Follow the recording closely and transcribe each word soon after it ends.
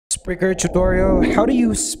Spreaker tutorial, how to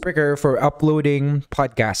use Spreaker for uploading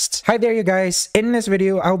podcasts. Hi there you guys, in this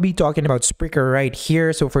video I'll be talking about Spreaker right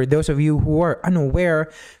here. So for those of you who are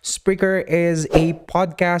unaware, Spreaker is a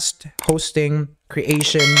podcast hosting,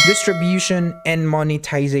 creation, distribution, and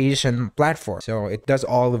monetization platform. So it does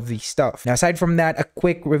all of these stuff. Now, aside from that, a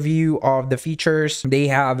quick review of the features. They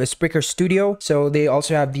have a Spreaker Studio. So they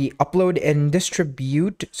also have the upload and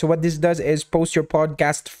distribute. So what this does is post your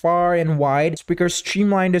podcast far and wide. Spreaker's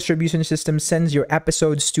streamlined distribution system sends your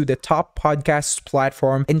episodes to the top podcasts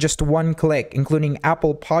platform in just one click, including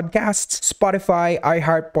Apple Podcasts, Spotify,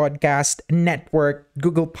 iHeart Podcast, Network,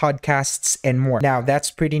 Google Podcasts, and more. Now,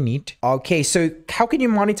 that's pretty neat. Okay, so how can you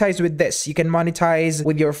monetize with this? You can monetize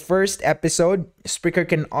with your first episode. Spreaker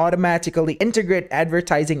can automatically integrate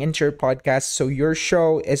advertising into your podcast, so your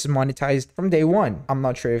show is monetized from day one. I'm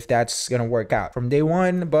not sure if that's gonna work out from day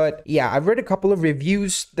one, but yeah, I've read a couple of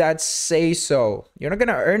reviews that say so. You're not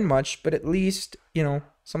gonna earn much, but at least, you know,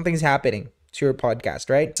 something's happening to your podcast,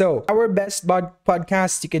 right? So our best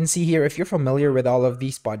podcasts, you can see here, if you're familiar with all of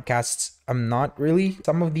these podcasts, I'm not really.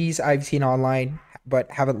 Some of these I've seen online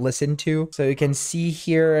but haven't listened to. So you can see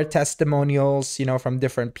here testimonials, you know, from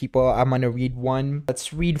different people. I'm gonna read one.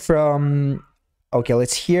 Let's read from, okay,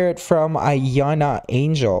 let's hear it from Ayana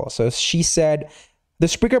Angel. So she said, "The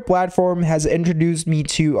Spreaker platform has introduced me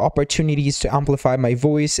to opportunities to amplify my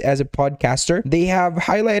voice as a podcaster. They have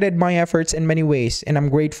highlighted my efforts in many ways, and I'm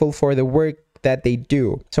grateful for the work that they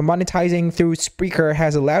do. So monetizing through Spreaker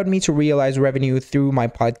has allowed me to realize revenue through my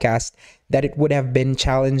podcast that it would have been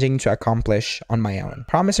challenging to accomplish on my own."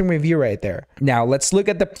 Promising review right there. Now let's look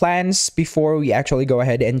at the plans before we actually go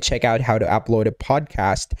ahead and check out how to upload a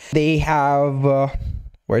podcast. They have,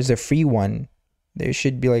 where's the free one? There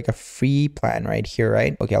should be like a free plan right here,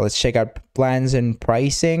 right? Okay, let's check out plans and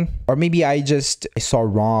pricing. Or maybe I saw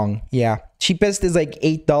wrong. Yeah, cheapest is like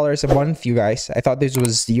 $8 a month, you guys. I thought this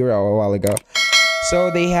was $0 a while ago.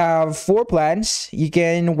 So they have 4 plans. You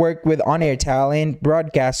can work with on-air talent,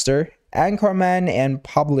 broadcaster, anchorman, and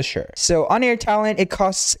publisher. So on-air talent, it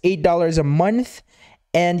costs $8 a month,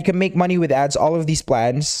 and you can make money with ads. All of these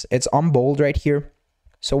plans, it's on bold right here.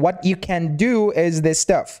 So what you can do is this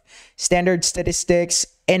stuff: standard statistics,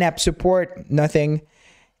 in-app support, nothing.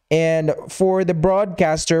 And for the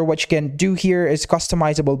broadcaster, what you can do here is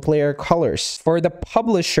customizable player colors. For the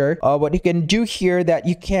publisher, what you can do here that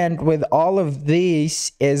you can't with all of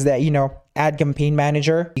these is that, you know, ad campaign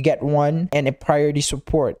manager, you get one, and a priority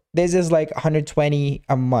support. This is like $120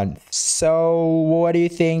 a month. So what do you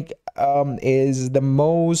think is the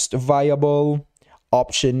most viable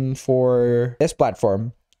option for this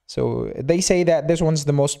platform? So they say that this one's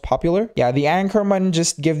the most popular. Yeah, the Anchorman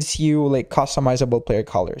just gives you like customizable player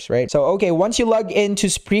colors, right? So okay, once you log into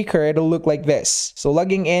Spreaker, it'll look like this. So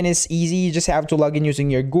logging in is easy. You just have to log in using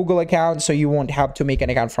your Google account, so you won't have to make an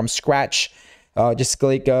account from scratch. Just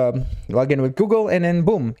click log in with Google, and then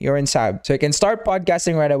boom, you're inside. So you can start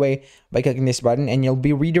podcasting right away by clicking this button, and you'll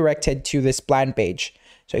be redirected to this plan page.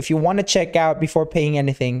 So if you want to check out before paying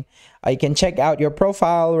anything, you can check out your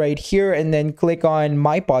profile right here and then click on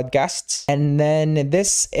My Podcasts. And then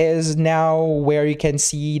this is now where you can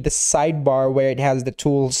see the sidebar where it has the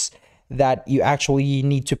tools that you actually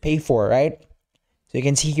need to pay for, right? So you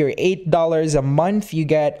can see here $8 a month. You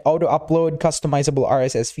get auto upload, customizable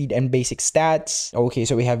RSS feed, and basic stats. Okay,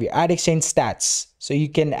 so we have your ad exchange stats. So you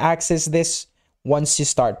can access this once you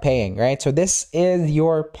start paying, right? So this is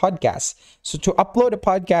your podcast. So to upload a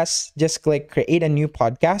podcast, just click create a new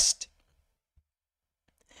podcast.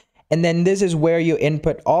 And then this is where you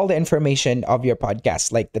input all the information of your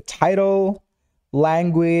podcast, like the title,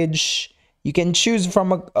 language. You can choose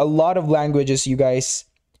from a lot of languages, you guys.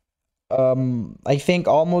 I think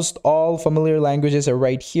almost all familiar languages are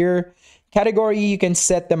right here. Category, you can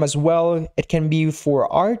set them as well. It can be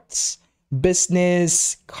for arts,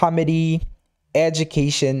 business, comedy,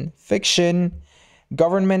 education, fiction,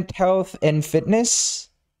 government, health and fitness,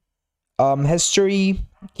 history,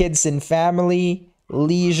 kids and family,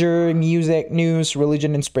 leisure, music, news,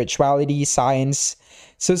 religion and spirituality, science,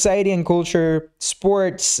 society and culture,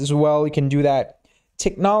 sports as well. You can do that.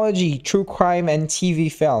 Technology, true crime, and TV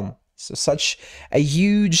film. So such a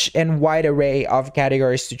huge and wide array of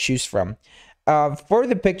categories to choose from. For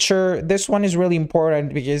the picture, this one is really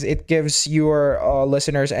important because it gives your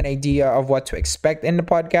listeners an idea of what to expect in the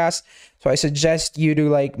podcast. So I suggest you to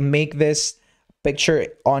like make this picture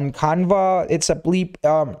on Canva. It's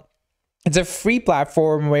a free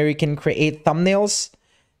platform where you can create thumbnails.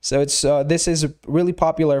 So it's this is really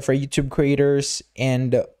popular for YouTube creators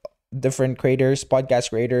and different creators, podcast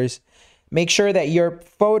creators. Make sure that your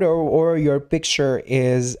photo or your picture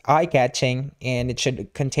is eye-catching, and it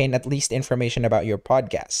should contain at least information about your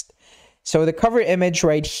podcast. So the cover image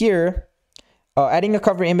right here, adding a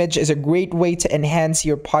cover image is a great way to enhance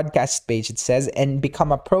your podcast page, it says, and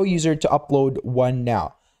become a pro user to upload one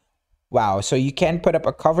now. Wow, so you can't put up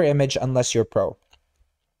a cover image unless you're pro.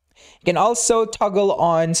 You can also toggle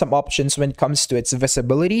on some options when it comes to its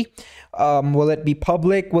visibility. Will it be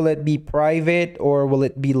public? Will it be private? Or will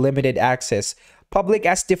it be limited access? Public,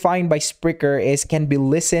 as defined by Spreaker, can be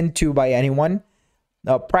listened to by anyone.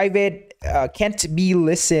 Private can't be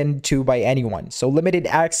listened to by anyone. So limited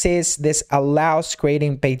access, this allows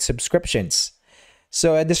creating paid subscriptions.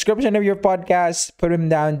 So a description of your podcast, put them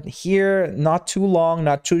down here. Not too long,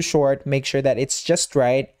 not too short. Make sure that it's just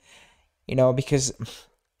right, because...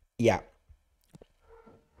 yeah.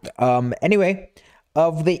 Anyway,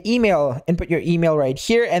 of the email, input your email right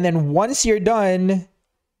here, and then once you're done,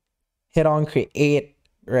 hit on create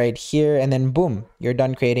right here, and then boom, you're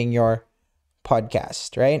done creating your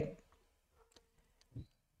podcast, right?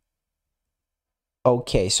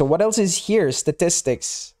 Okay, so what else is here?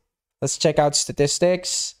 Statistics. Let's check out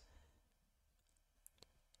statistics.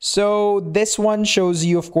 So this one shows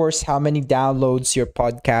you, of course, how many downloads your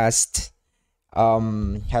podcast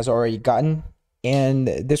has already gotten, and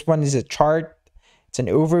this one is a chart. It's an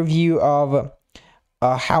overview of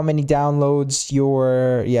how many downloads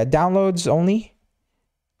your downloads only.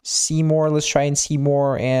 See more. Let's try and see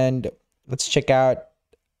more, and let's check out.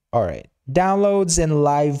 All right, downloads and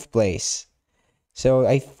live plays. So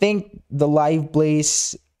I think the live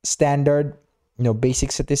plays standard,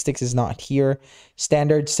 basic statistics is not here.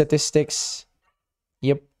 Standard statistics,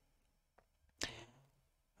 yep.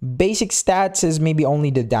 Basic stats is maybe only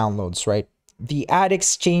the downloads, right? The ad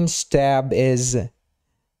exchange tab is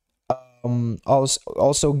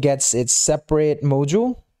also gets its separate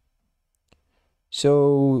module.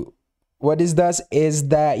 So what this does is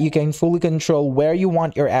that you can fully control where you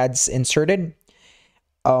want your ads inserted.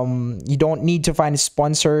 You don't need to find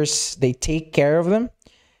sponsors. They take care of them.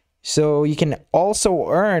 So you can also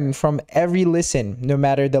earn from every listen, no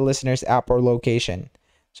matter the listener's app or location.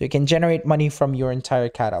 So you can generate money from your entire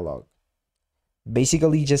catalog.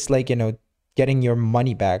 Basically just like, getting your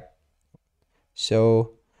money back.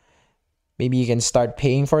 So maybe you can start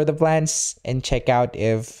paying for the plans and check out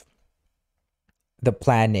if the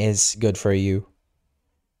plan is good for you.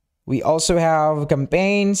 We also have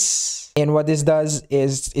campaigns, and what this does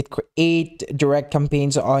is it create direct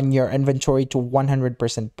campaigns on your inventory to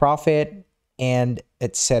 100% profit, and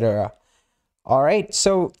etc. All right,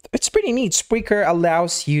 so it's pretty neat. Spreaker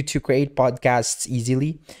allows you to create podcasts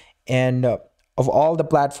easily, and of all the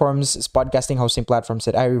platforms, podcasting hosting platforms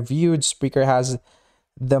that I reviewed, Spreaker has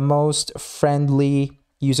the most friendly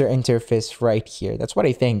user interface right here. That's what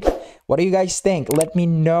I think. What do you guys think? Let me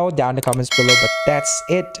know down in the comments below. But that's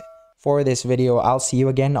it for this video. I'll see you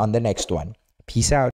again on the next one. Peace out.